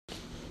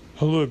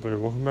Hello everybody,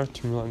 welcome back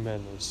to Moonlight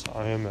Madness.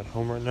 I am at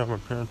home right now, my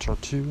parents are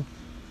too.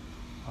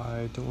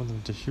 I don't want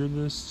them to hear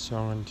this, so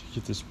I'm going to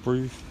keep this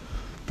brief.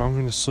 But I'm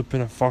going to slip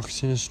in a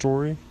Foxina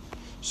story,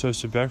 so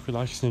sit back,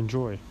 relax, and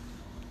enjoy.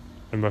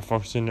 And by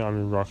Foxina, I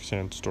mean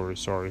Roxanne's story,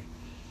 sorry.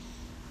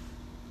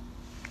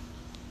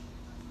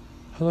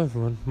 Hello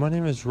everyone, my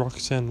name is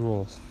Roxanne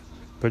Wolf,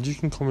 but you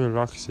can call me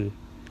Roxy.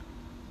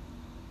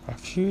 A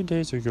few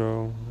days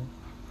ago,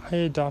 I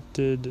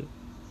adopted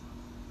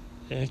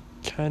a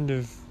kind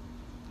of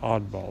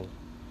oddball.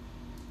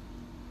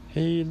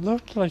 He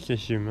looked like a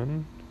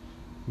human,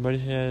 but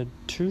he had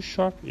two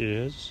sharp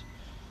ears.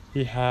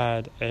 He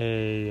had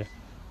a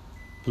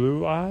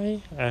blue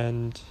eye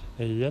and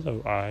a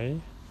yellow eye,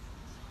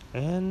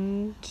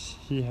 and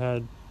he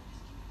had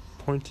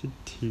pointed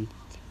teeth.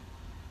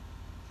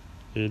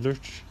 He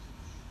looked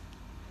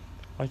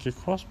like a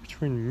cross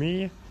between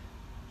me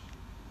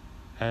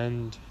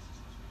and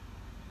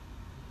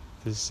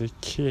the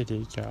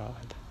security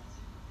guard.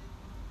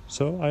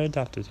 So I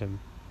adopted him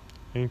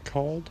and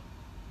called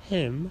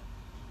him,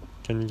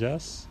 can you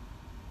guess?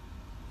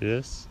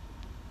 Yes,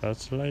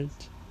 that's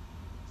right.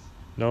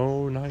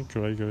 No, not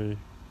Gregory.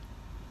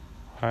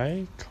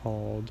 I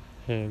called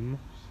him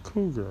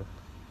Cooger.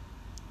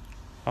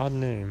 Odd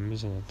name,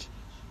 isn't it?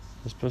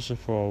 Especially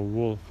for a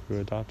wolf who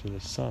adopted a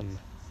son,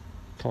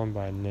 called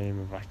by the name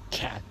of a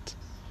cat.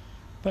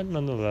 But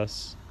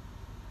nonetheless,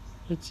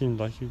 it seemed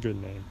like a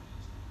good name.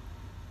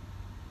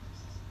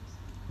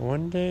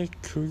 One day,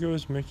 Cooger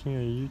was making a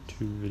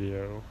YouTube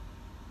video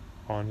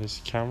on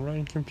his camera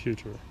and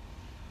computer.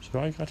 So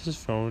I got his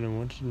phone and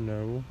wanted to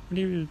know what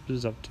he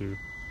was up to.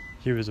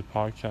 He was a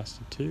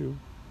podcaster too.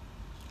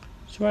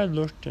 So I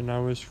looked and I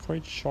was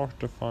quite shocked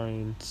to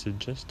find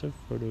suggestive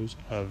photos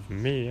of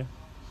me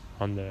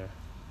on there.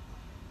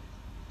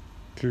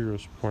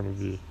 Cougar's point of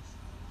view.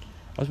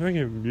 I was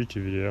making a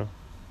YouTube video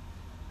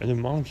and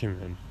then Mom came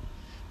in.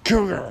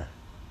 Cougar!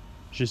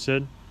 She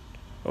said,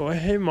 "Oh,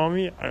 hey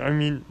Mommy, I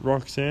mean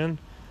Roxanne,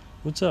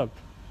 what's up?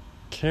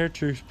 Care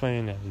to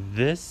explain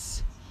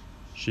this?"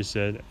 she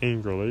said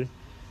angrily,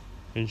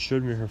 and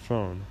showed me her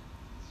phone.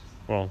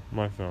 Well,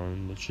 my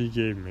phone that she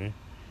gave me,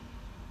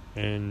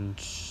 and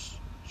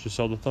she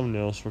saw the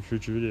thumbnails for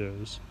future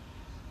videos.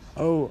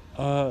 Oh,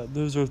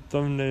 those are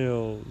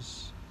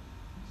thumbnails.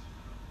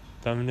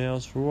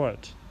 Thumbnails for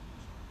what?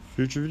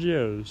 Future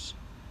videos.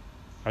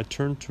 I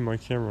turned to my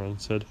camera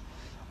and said,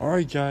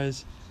 "Alright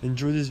guys,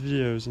 enjoy these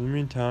videos. In the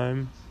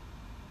meantime,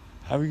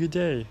 have a good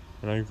day."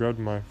 And I grabbed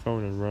my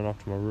phone and ran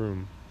off to my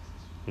room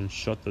and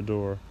shut the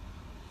door.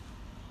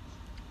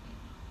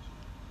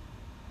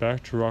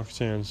 Back to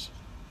Roxanne's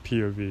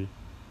POV.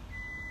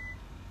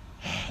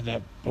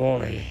 "That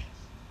boy,"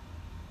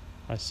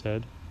 I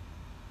said.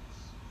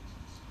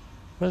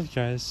 Well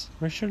guys,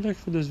 make sure to look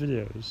for those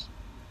videos.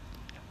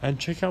 And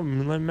check out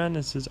Moonlight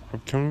Madness's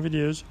upcoming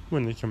videos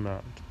when they come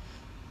out.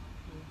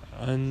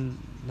 And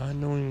not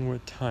knowing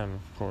what time,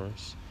 of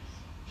course.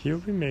 He'll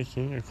be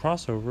making a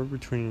crossover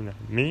between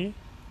me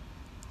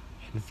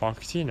and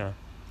Foxina.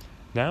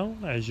 Now,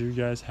 as you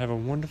guys have a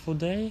wonderful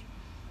day,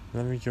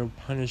 let me go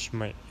punish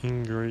my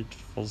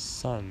ungrateful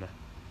son.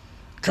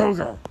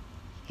 Cougar!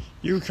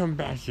 You come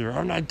back here.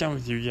 I'm not done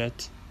with you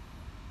yet.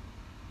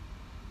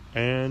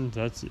 And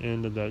that's the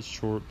end of that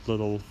short,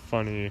 little,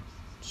 funny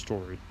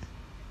story.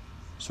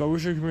 So I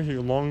wish I could make it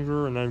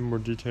longer and add more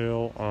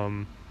detail.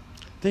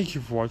 Thank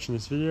you for watching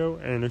this video.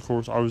 And of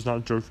course, I was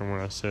not joking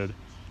when I said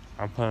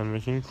I'm planning on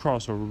making a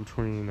crossover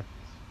between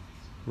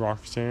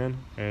Roxanne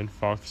and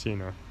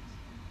Foxina.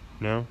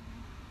 No?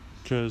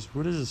 Because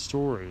what is a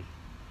story?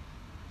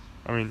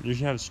 I mean, you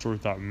can have a story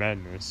without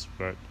madness,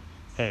 but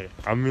hey,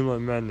 I'm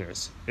Moonlight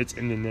Madness. It's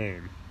in the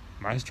name.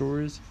 My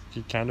stories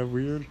get kind of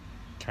weird,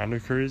 kind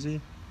of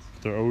crazy,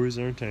 but they're always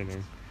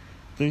entertaining.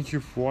 Thank you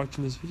for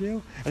watching this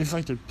video, and if you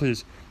liked it,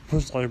 please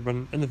push the like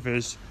button in the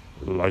face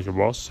like a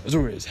boss. As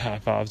always, high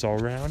fives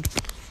all around.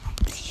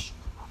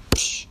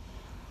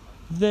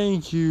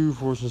 Thank you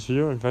for watching this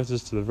video. In fact,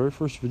 this is the very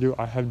first video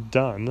I have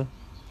done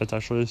that's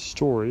actually a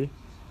story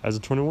as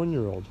a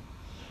 21-year-old.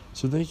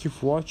 So thank you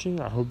for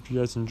watching. I hope you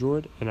guys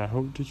enjoyed, and I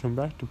hope to come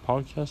back to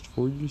podcast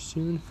for you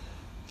soon.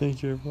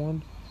 Thank you,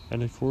 everyone.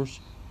 And of course,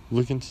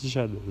 look into the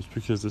shadows,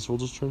 because this will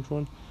just turn to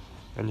one.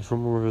 And if you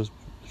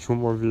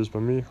want more videos by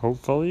me,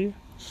 hopefully,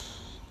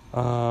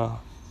 I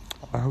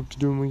hope to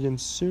do them again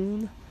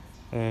soon.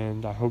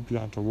 And I hope you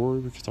don't have to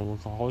worry, because I'm a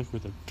workaholic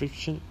with a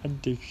fiction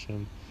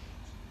addiction.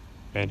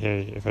 And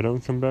hey, if I don't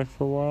come back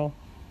for a while,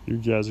 you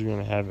guys are going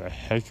to have a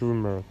heck of a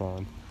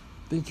marathon.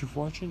 Thank you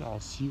for watching.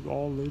 I'll see you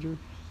all later.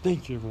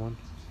 Thank you, everyone,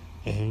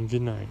 and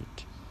good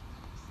night.